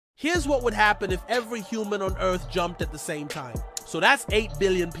Here's what would happen if every human on Earth jumped at the same time. So that's 8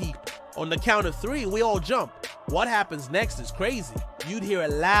 billion people. On the count of 3, we all jump. What happens next is crazy. You'd hear a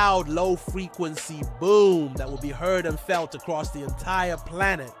loud, low-frequency boom that would be heard and felt across the entire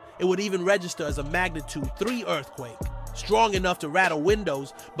planet. It would even register as a magnitude 3 earthquake, strong enough to rattle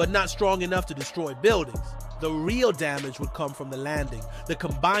windows, but not strong enough to destroy buildings. The real damage would come from the landing. The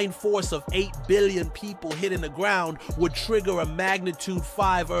combined force of 8 billion people hitting the ground would trigger a magnitude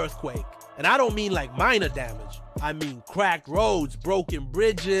 5 earthquake. And I don't mean like minor damage. I mean cracked roads, broken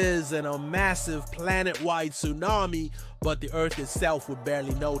bridges, and a massive planet-wide tsunami, but the Earth itself would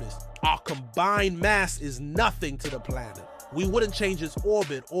barely notice. Our combined mass is nothing to the planet. We wouldn't change its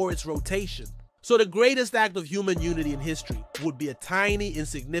orbit or its rotation. So the greatest act of human unity in history would be a tiny,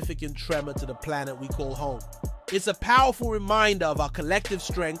 insignificant tremor to the planet we call home. It's a powerful reminder of our collective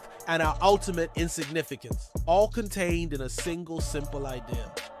strength and our ultimate insignificance, all contained in a single simple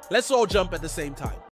idea. Let's all jump at the same time.